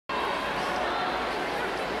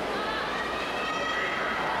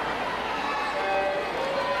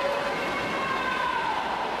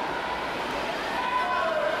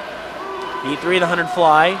Heat 3, the 100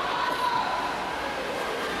 fly.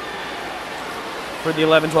 For the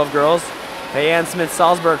 11-12 girls, Payan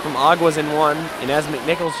Smith-Salzberg from Aguas in 1, Inez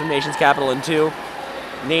McNichols from Nation's Capital in 2,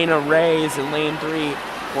 Nana Reyes in lane 3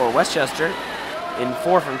 for Westchester. In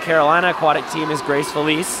 4 from Carolina, aquatic team is Grace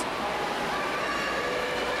Felice.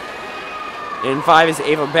 In 5 is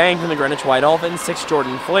Ava Bang from the Greenwich White Dolphins, 6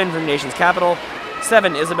 Jordan Flynn from Nation's Capital,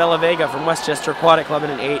 7 Isabella Vega from Westchester Aquatic Club,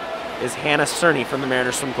 and in 8 is Hannah Cerny from the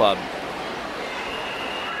Mariners Swim Club.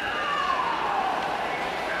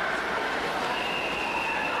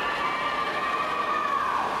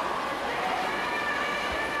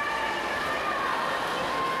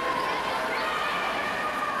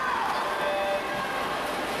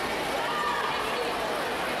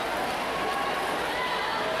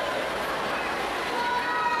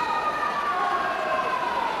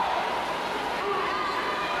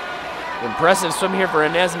 Impressive swim here for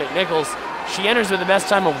Inez McNichols. She enters with the best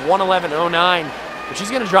time of 1:11.09, but she's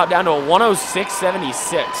going to drop down to a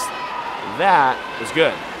 1:06.76. That was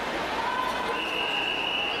good.